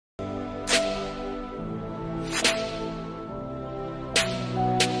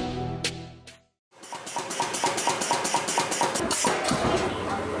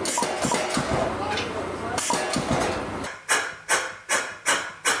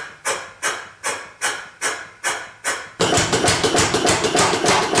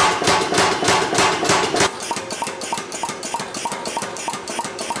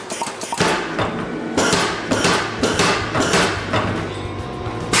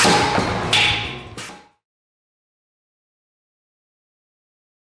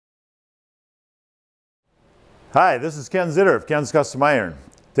Hi, this is Ken Zitter of Ken's Custom Iron.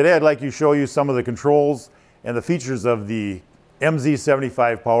 Today I'd like to show you some of the controls and the features of the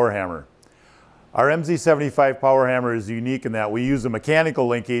MZ75 power hammer. Our MZ75 power hammer is unique in that we use a mechanical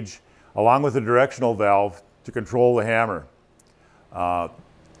linkage along with a directional valve to control the hammer.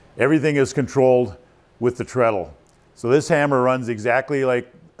 Everything is controlled with the treadle. So this hammer runs exactly like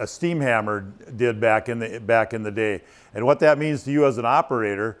a steam hammer did back in the day. And what that means to you as an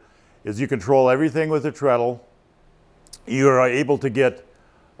operator is you control everything with the treadle. You are able to get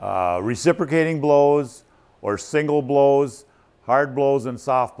reciprocating blows or single blows, hard blows and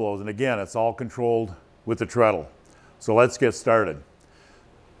soft blows. And again, it's all controlled with the treadle. So let's get started.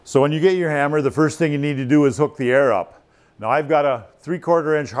 So when you get your hammer, the first thing you need to do is hook the air up. Now I've got a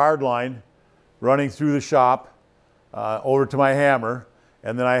 3/4 inch hard line running through the shop over to my hammer.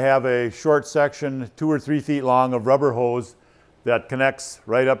 And then I have a short section, 2 or 3 feet long, of rubber hose that connects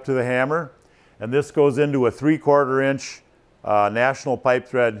right up to the hammer. And this goes into a 3/4 inch national pipe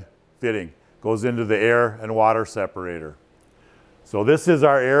thread fitting. Goes into the air and water separator. So this is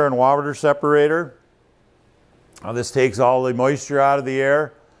our air and water separator. This takes all the moisture out of the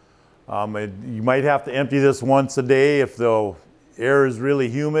air. You might have to empty this once a day if the air is really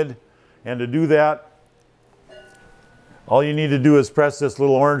humid. And to do that, all you need to do is press this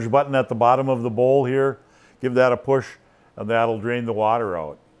little orange button at the bottom of the bowl here. Give that a push and that'll drain the water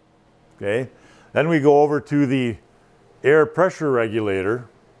out. Okay? Then we go over to the air pressure regulator.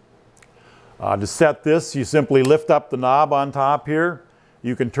 To set this, you simply lift up the knob on top here.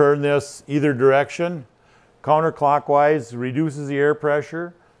 You can turn this either direction. Counterclockwise reduces the air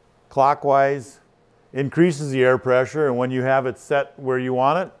pressure. Clockwise increases the air pressure. And when you have it set where you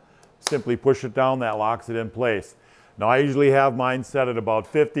want it, simply push it down. That locks it in place. Now I usually have mine set at about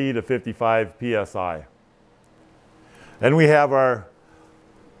 50 to 55 psi. Then we have our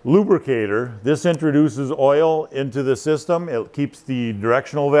lubricator. This introduces oil into the system. It keeps the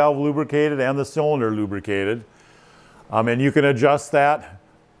directional valve lubricated and the cylinder lubricated. And you can adjust that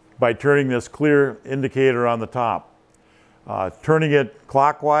by turning this clear indicator on the top. Turning it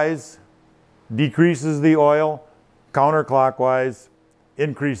clockwise decreases the oil. Counterclockwise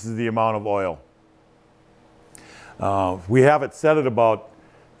increases the amount of oil. We have it set at about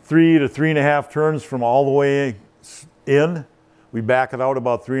 3 to 3.5 turns from all the way in. We back it out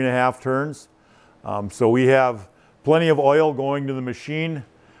about 3.5 turns. So we have plenty of oil going to the machine.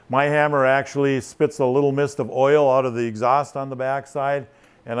 My hammer actually spits a little mist of oil out of the exhaust on the backside,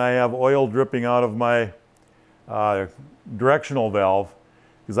 and I have oil dripping out of my directional valve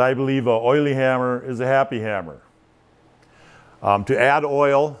because I believe an oily hammer is a happy hammer. To add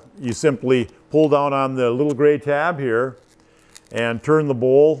oil, you simply pull down on the little gray tab here and turn the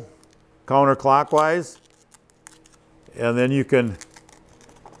bowl counterclockwise. And then you can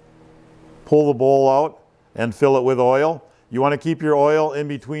pull the bowl out and fill it with oil. You want to keep your oil in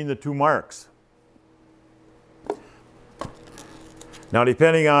between the 2 marks. Now,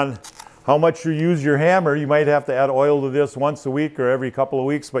 depending on how much you use your hammer, you might have to add oil to this once a week or every couple of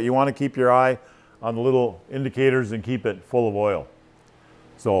weeks, but you want to keep your eye on the little indicators and keep it full of oil.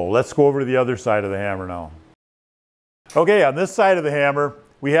 So let's go over to the other side of the hammer now. Okay, on this side of the hammer,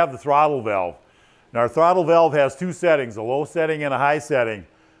 we have the throttle valve. Now our throttle valve has 2 settings, a low setting and a high setting.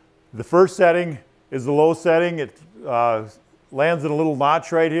 The first setting is the low setting. It lands in a little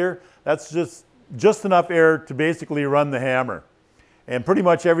notch right here. That's just enough air to basically run the hammer. And pretty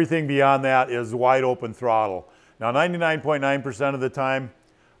much everything beyond that is wide open throttle. Now 99.9% of the time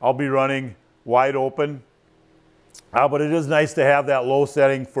I'll be running wide open, but it is nice to have that low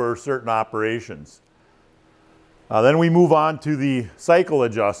setting for certain operations. Then we move on to the cycle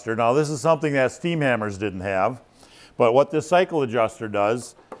adjuster. Now this is something that steam hammers didn't have, but what this cycle adjuster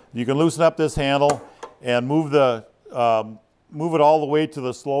does, you can loosen up this handle and move it all the way to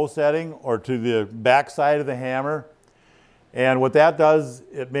the slow setting or to the back side of the hammer. And what that does,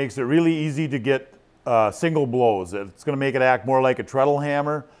 it makes it really easy to get single blows. It's going to make it act more like a treadle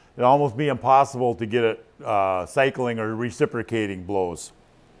hammer. It'll almost be impossible to get it cycling or reciprocating blows.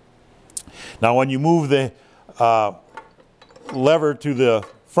 Now when you move the lever to the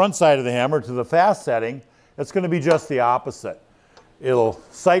front side of the hammer, to the fast setting, it's going to be just the opposite. It'll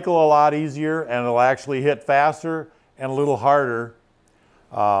cycle a lot easier and it'll actually hit faster and a little harder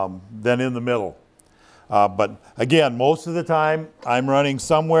than in the middle. But again, most of the time I'm running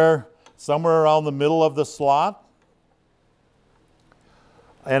somewhere around the middle of the slot.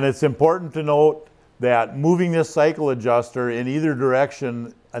 And it's important to note that moving this cycle adjuster in either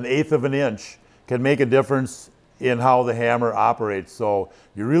direction 1/8 of an inch can make a difference in how the hammer operates. So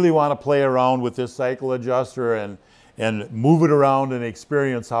you really want to play around with this cycle adjuster and move it around and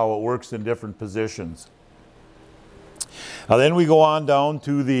experience how it works in different positions. Now then we go on down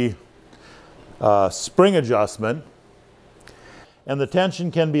to the spring adjustment. And the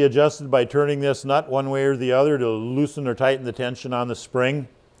tension can be adjusted by turning this nut one way or the other to loosen or tighten the tension on the spring.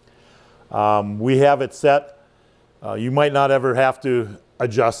 We have it set. You might not ever have to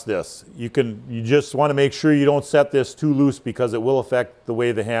adjust this. You just want to make sure you don't set this too loose because it will affect the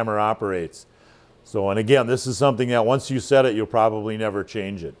way the hammer operates. So, and again, this is something that once you set it, you'll probably never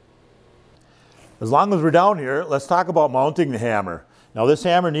change it. As long as we're down here, let's talk about mounting the hammer. Now this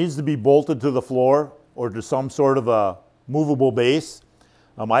hammer needs to be bolted to the floor or to some sort of a movable base.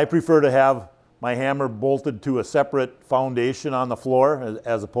 I prefer to have my hammer bolted to a separate foundation on the floor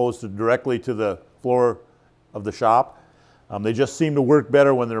as opposed to directly to the floor of the shop. They just seem to work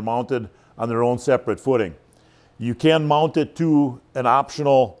better when they're mounted on their own separate footing. You can mount it to an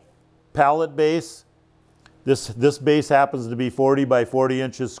optional pallet base. This base happens to be 40 by 40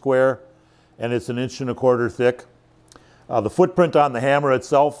 inches square and it's 1.25 inches thick. The footprint on the hammer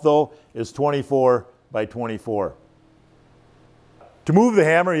itself though is 24 by 24. To move the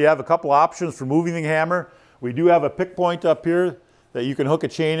hammer, you have a couple options for moving the hammer. We do have a pick point up here that you can hook a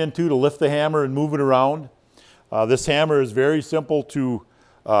chain into to lift the hammer and move it around. This hammer is very simple to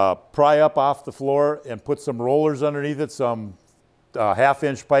pry up off the floor and put some rollers underneath it, some 1/2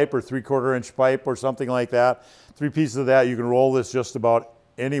 inch pipe or 3/4 inch pipe or something like that. 3 pieces of that, you can roll this just about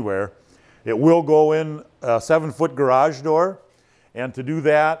anywhere. It will go in a 7-foot garage door, and to do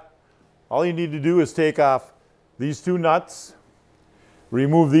that, all you need to do is take off these 2 nuts,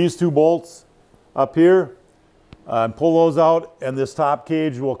 remove these 2 bolts up here, and pull those out, and this top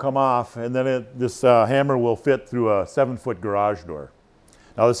cage will come off, and then this hammer will fit through a 7-foot garage door.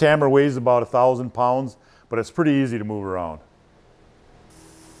 Now this hammer weighs about 1,000 pounds, but it's pretty easy to move around.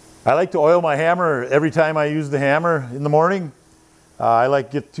 I like to oil my hammer every time I use the hammer in the morning. I like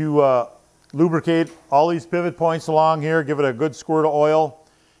to lubricate all these pivot points along here, give it a good squirt of oil,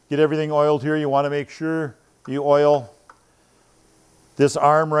 get everything oiled here. You want to make sure you oil this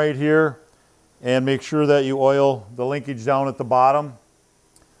arm right here and make sure that you oil the linkage down at the bottom.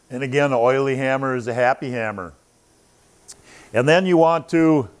 And again, an oily hammer is a happy hammer. And then you want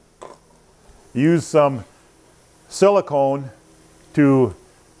to use some silicone to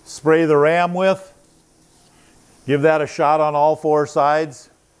spray the ram with. Give that a shot on all 4 sides.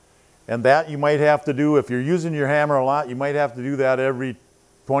 And that you might have to do, if you're using your hammer a lot, you might have to do that every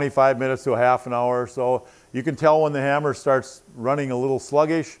 25 minutes to a half an hour or so. You can tell when the hammer starts running a little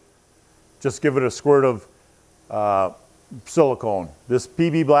sluggish. Just give it a squirt of silicone. This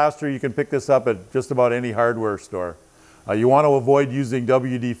PB Blaster, you can pick this up at just about any hardware store. You want to avoid using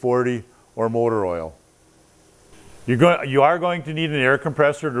WD-40 or motor oil. You are going to need an air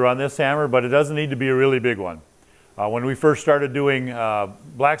compressor to run this hammer, but it doesn't need to be a really big one. When we first started doing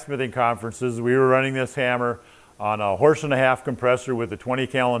blacksmithing conferences, we were running this hammer on a 1.5-horse compressor with a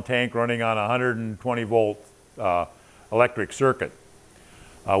 20-gallon tank running on a 120 volt electric circuit.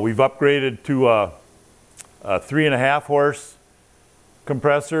 We've upgraded to a 3.5-horse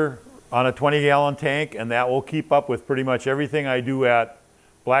compressor on a 20-gallon tank, and that will keep up with pretty much everything I do at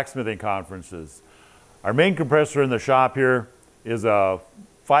blacksmithing conferences. Our main compressor in the shop here is a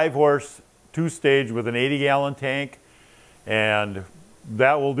 5-horse 2-stage with an 80-gallon tank, and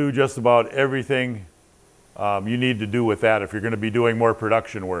that will do just about everything you need to do with that if you're going to be doing more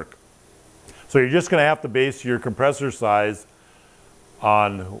production work. So you're just going to have to base your compressor size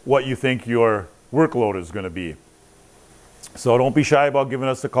on what you think your workload is going to be. So don't be shy about giving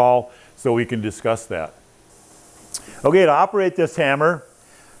us a call so we can discuss that. Okay, to operate this hammer,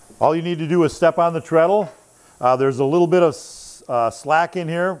 all you need to do is step on the treadle. There's a little bit of slack in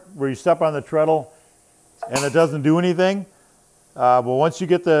here where you step on the treadle and it doesn't do anything. But once you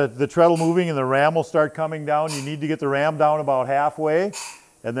get the treadle moving and the ram will start coming down, you need to get the ram down about halfway,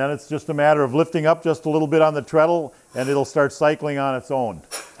 and then it's just a matter of lifting up just a little bit on the treadle and it'll start cycling on its own.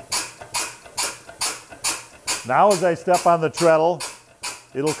 Now as I step on the treadle,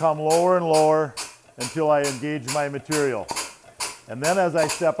 it'll come lower and lower until I engage my material. And then as I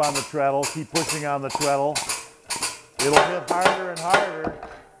step on the treadle, keep pushing on the treadle, it'll hit harder and harder.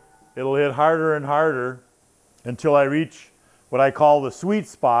 It'll hit harder and harder until I reach what I call the sweet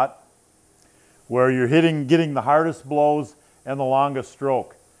spot, where you're getting the hardest blows and the longest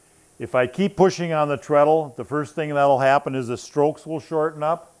stroke. If I keep pushing on the treadle, the first thing that'll happen is the strokes will shorten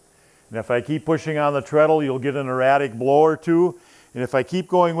up. And if I keep pushing on the treadle, you'll get an erratic blow or two. And if I keep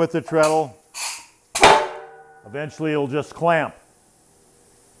going with the treadle, eventually it'll just clamp.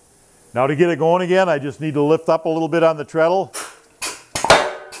 Now to get it going again, I just need to lift up a little bit on the treadle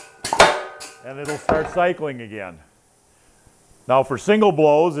and it'll start cycling again. Now for single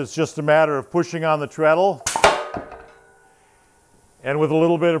blows, it's just a matter of pushing on the treadle And with a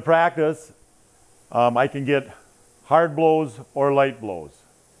little bit of practice, I can get hard blows or light blows.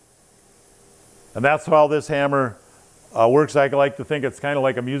 And that's how this hammer works. I like to think it's kind of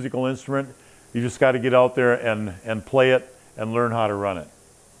like a musical instrument. You just got to get out there and play it and learn how to run it.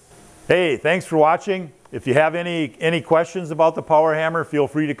 Hey, thanks for watching. If you have any questions about the power hammer, feel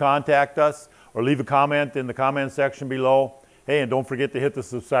free to contact us or leave a comment in the comment section below. Hey, and don't forget to hit the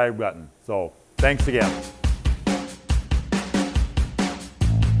subscribe button. So, thanks again.